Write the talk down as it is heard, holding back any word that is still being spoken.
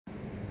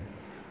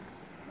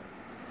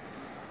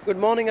Good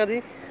morning,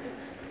 Adi.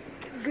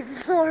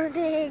 Good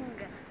morning.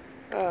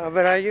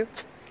 Where are you?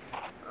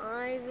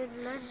 I'm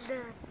in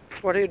London.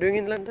 What are you doing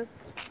in London?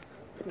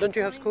 Don't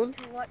you have school?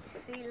 Going to watch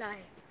sea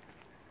life.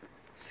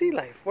 Sea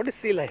life. What is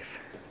sea life?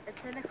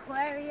 It's an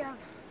aquarium.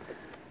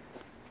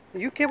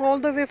 You came all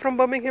the way from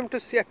Birmingham to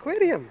see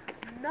aquarium.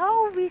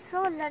 No, we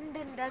saw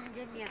London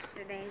Dungeon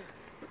yesterday.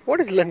 What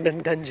is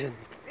London Dungeon?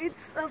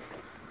 It's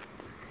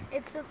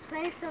a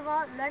place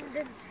about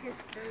London's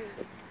history.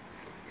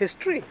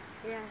 History.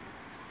 Yeah.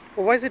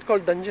 Why is it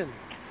called dungeon?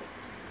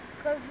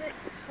 Because it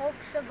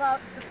talks about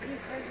the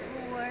people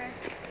who were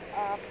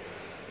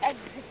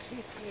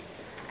executed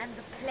and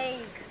the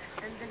plague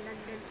and the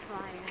London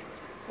fire.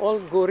 All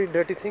gory,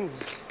 dirty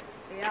things.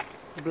 Yep.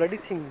 Bloody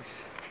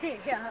things.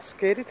 Yeah.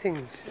 Scary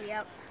things.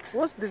 Yep.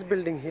 What's this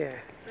building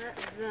here?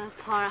 That's the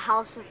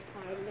House of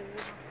Parliament.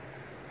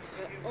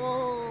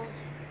 Oh,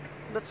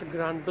 That's a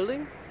grand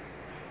building.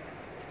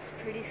 it's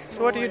pretty small.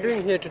 So what are you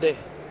doing here today?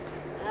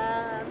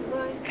 I'm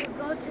going to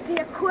go to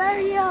the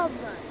aquarium.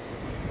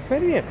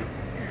 Aquarium.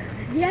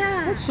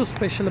 Yeah. What's so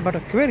special about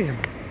aquarium?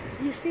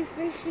 You see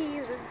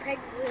fishies and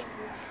penguins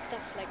and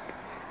stuff like that.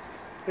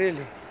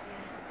 Really?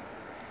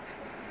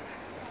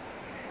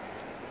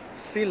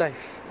 Sea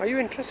life. Are you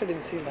interested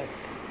in sea life?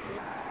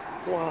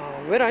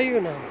 Wow, where are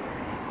you now?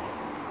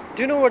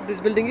 Do you know what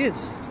this building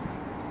is?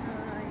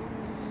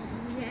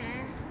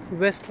 Yeah.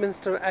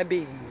 Westminster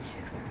Abbey.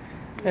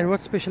 And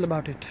what's special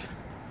about it?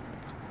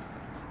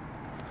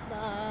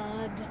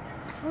 The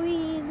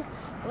queen,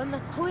 when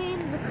the queen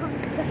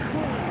becomes the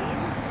queen,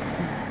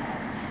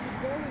 she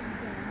goes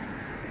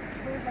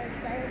there by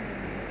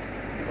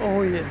ceremony.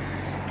 Oh yes.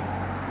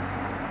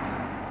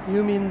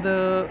 You mean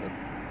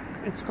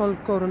it's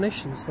called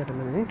coronation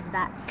ceremony?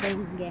 That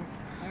thing, yes,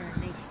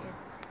 coronation.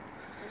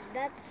 And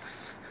that's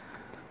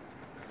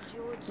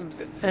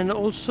George. And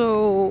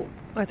also,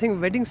 I think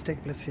weddings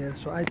take place here.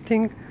 So I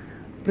think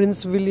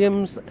Prince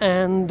William's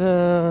and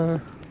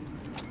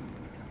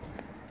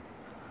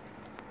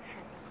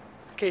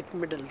Kate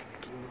Middleton,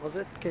 was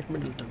it? Kate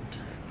Middleton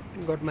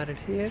got married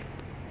here.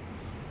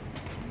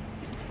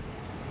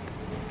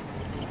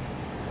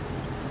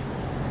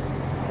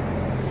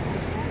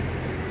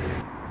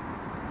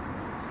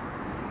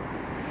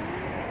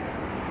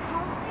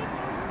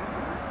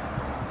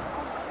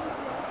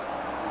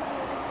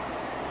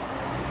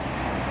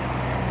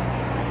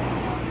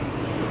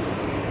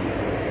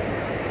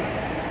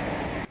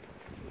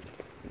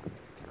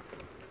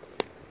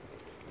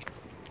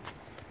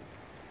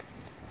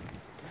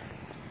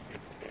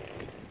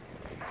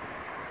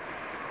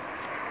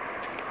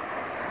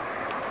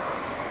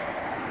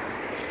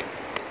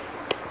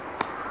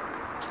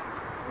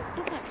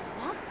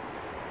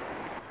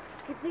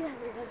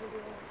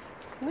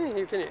 No,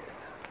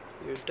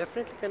 you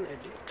definitely can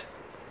edit.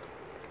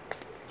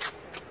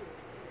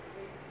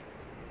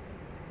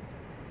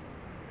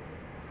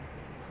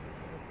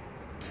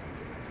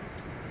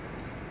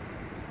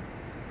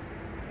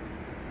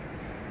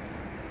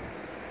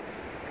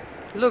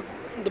 Look,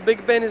 the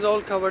Big Ben is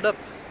all covered up.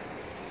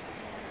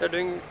 They're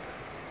doing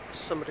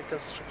some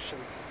reconstruction,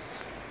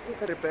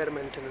 repair,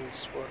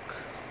 maintenance work.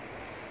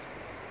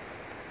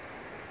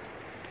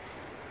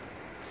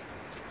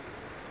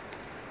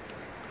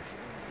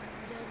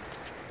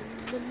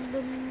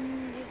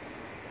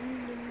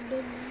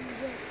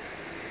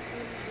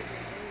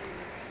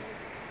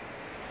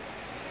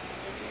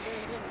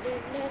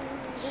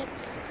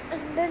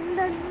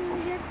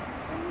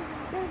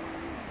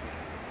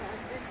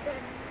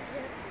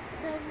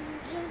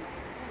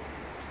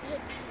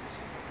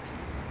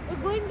 We're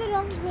going the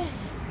wrong way.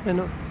 I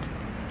know.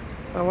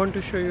 I want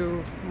to show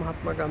you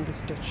Mahatma Gandhi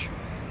statue.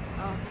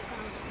 Oh.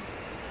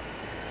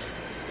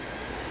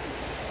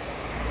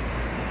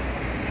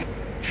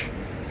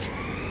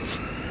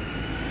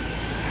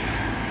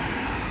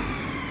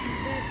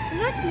 That's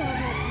not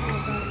Mahatma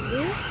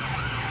Gandhi.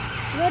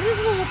 Where is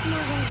Mahatma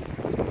Gandhi?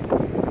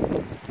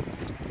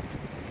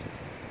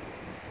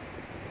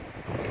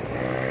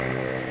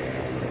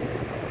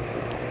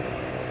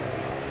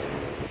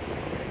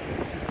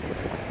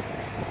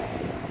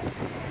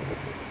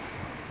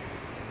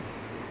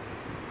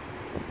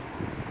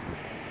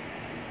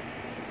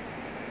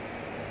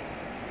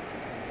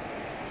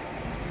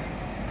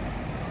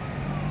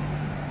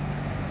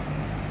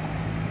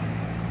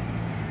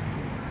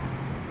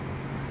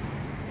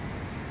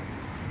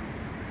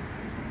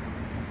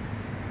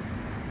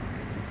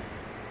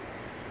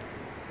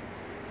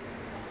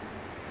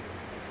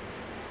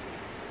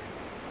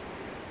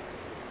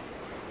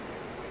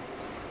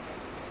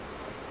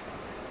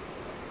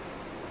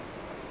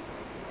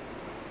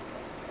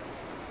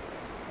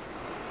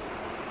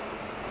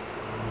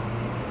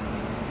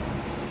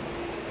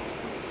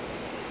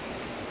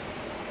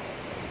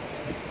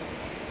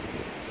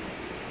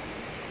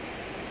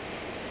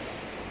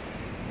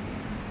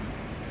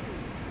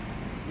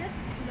 Let's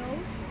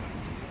close.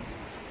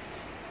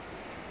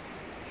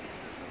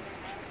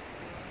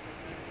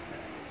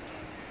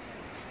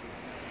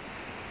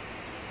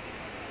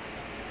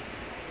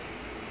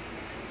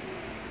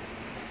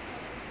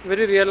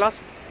 Very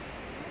realistic.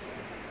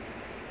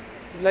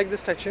 You like the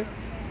statue?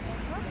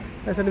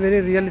 I said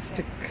very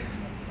realistic.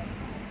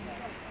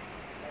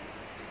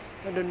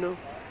 I don't know.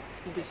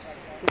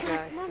 This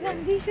guy. Mahatma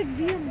Gandhi should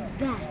be on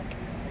that.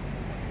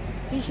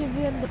 He should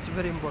be on the. It's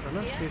very important,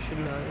 huh? You should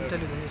tell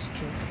you the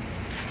history.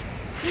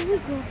 Here we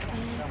go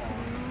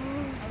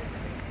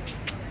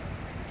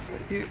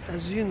back.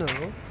 As you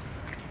know,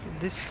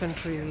 this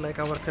country, like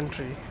our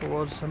country,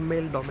 was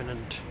male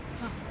dominant.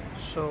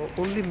 So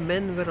only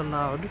men were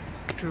allowed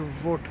to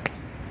vote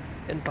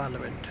in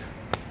parliament.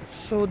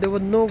 So there were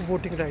no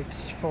voting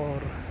rights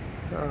for.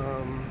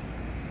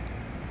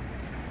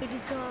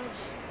 Because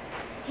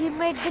he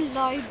made the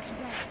Lloyds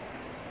back.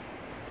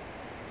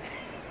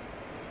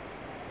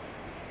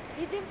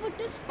 He didn't put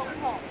this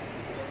on.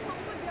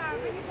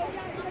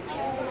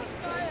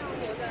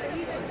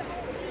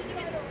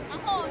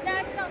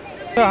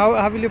 So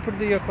how will you put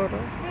the yoke on? See,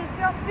 if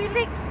you're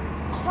feeling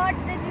hot,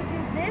 then you do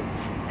this.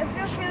 If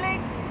you're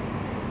feeling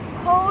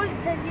cold,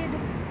 then you do.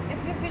 If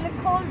you're feeling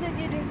cold, then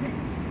you do this.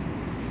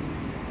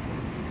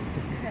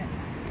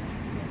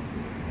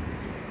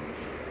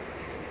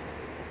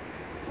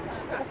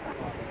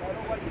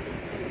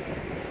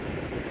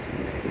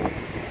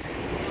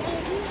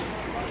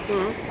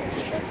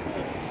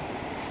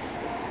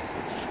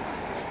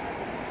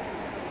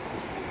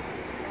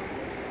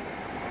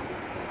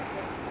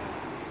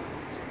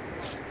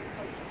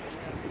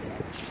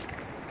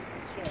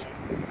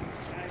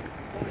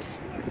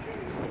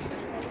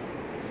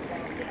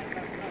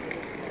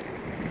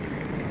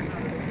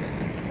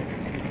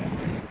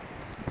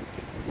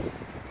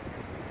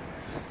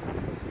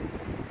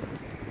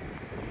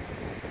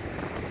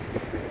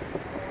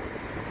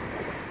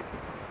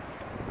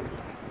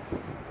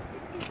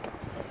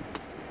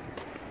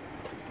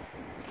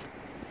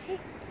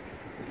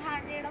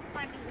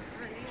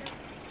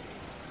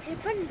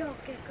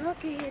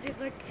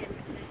 River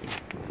Thames.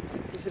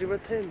 This river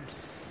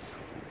Thames.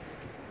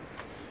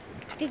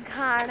 The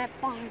Ghana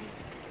Pani.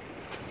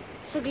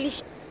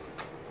 English.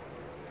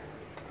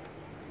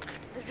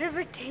 The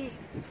river Thames.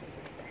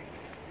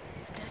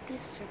 That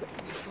is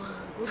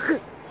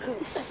river.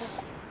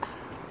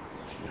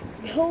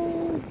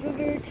 Behold,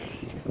 river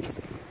Thames.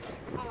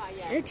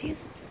 That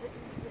is.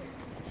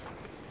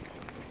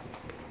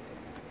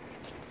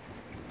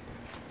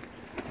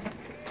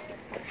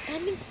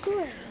 Standing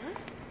still,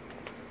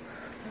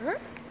 huh?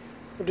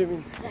 What do you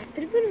mean?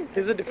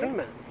 He's a different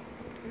man.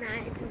 Nah,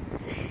 I don't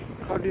say.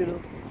 How do you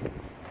know?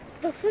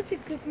 Such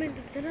equipment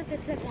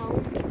that's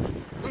around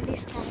on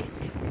his time.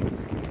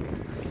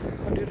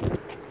 How do you know?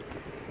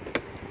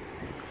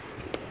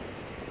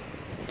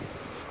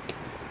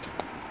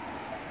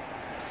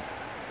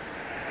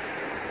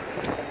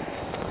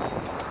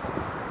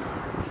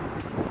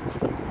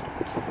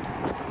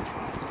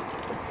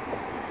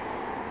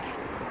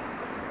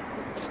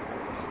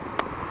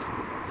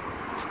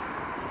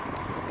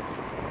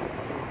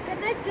 Can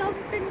I jump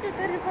into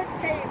the river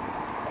Thames?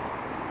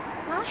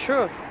 Huh?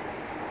 Sure.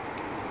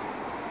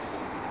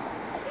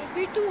 It'll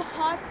be too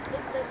hot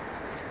in the.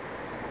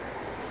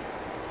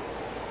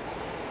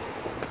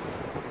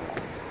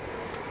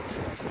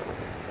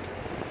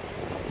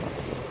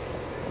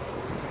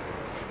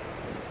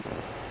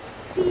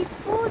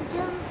 Tifo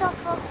jumped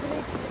off a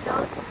bridge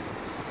without his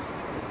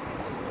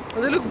t-shirt. Oh,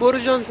 look,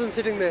 Boris Johnson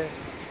sitting there.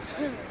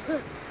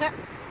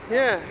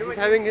 Yeah, he's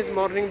having his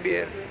morning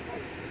beer.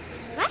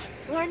 What?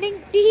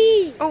 Morning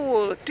tea.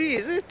 Oh, tea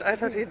is it? I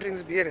thought he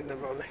drinks beer in the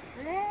morning.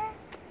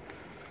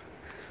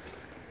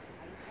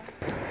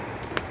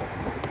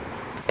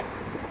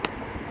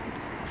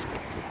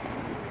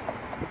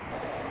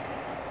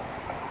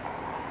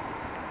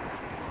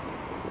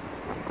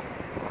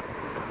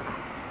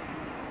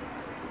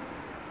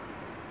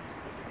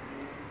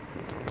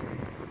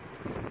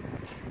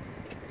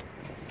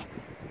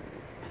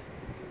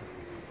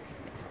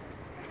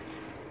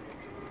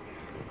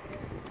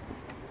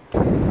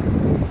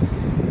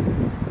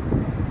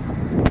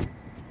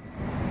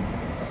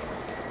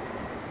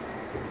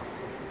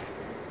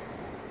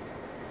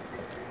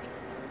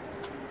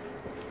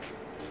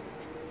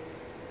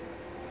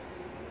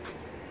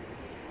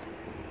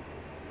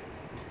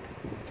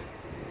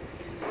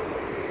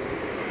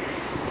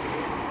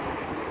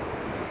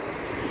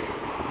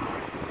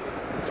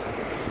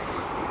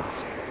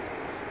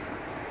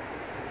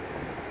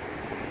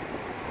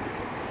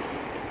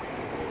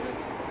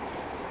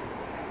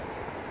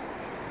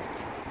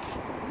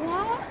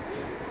 What?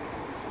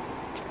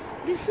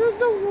 This is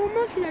the home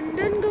of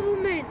London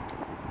government.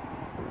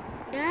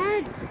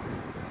 Dad.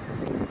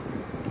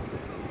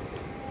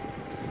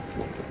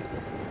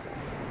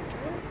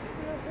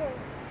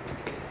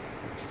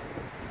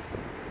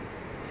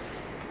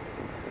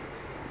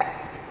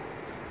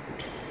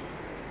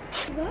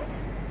 What?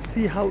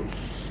 Sea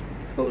house.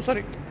 Oh,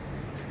 sorry.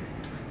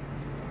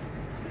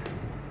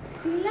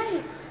 Sea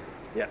life?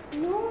 Yeah.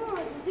 No,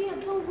 it's the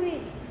other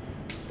way.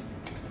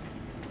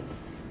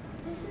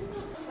 This is a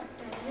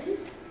hotel.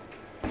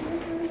 This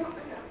is not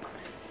an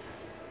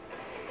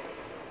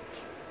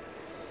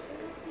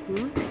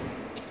aquarium.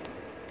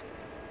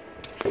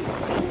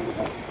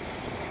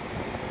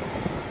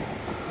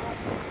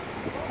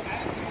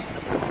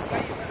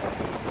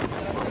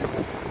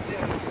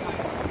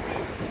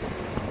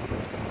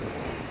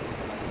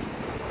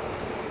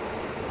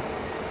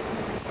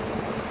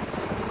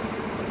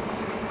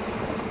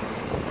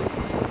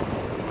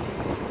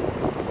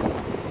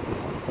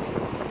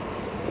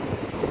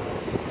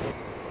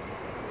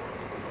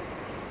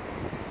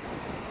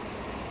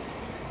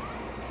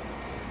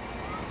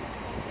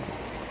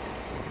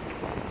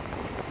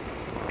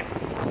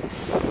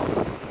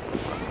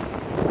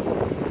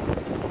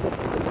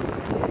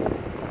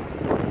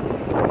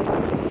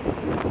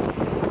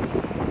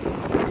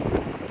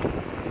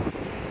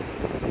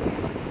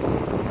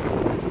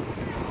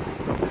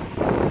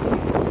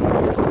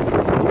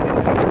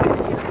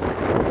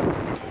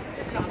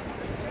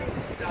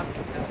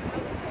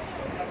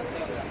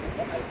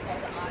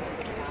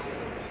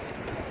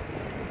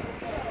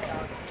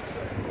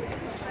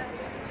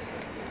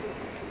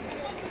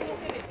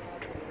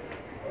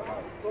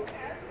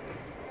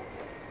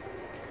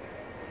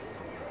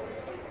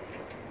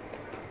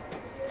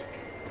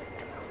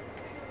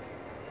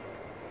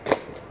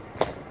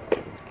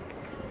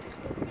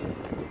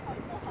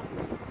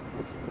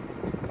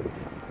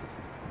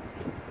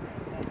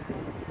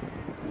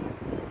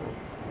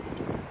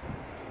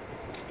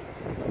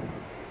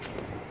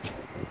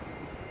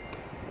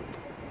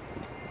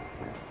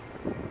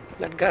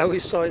 That guy we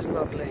saw is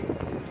not playing.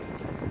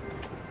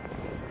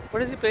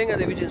 What is he playing,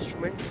 Adi? Which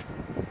instrument?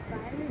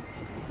 Violin.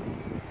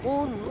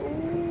 Oh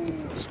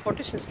no,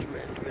 Scottish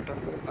instrument we're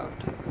talking about.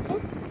 Huh?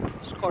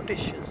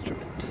 Scottish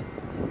instrument.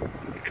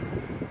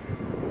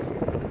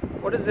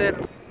 What is there?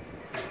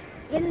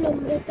 In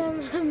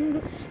Lombetan,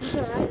 I'm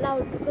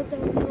allowed because there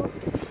was no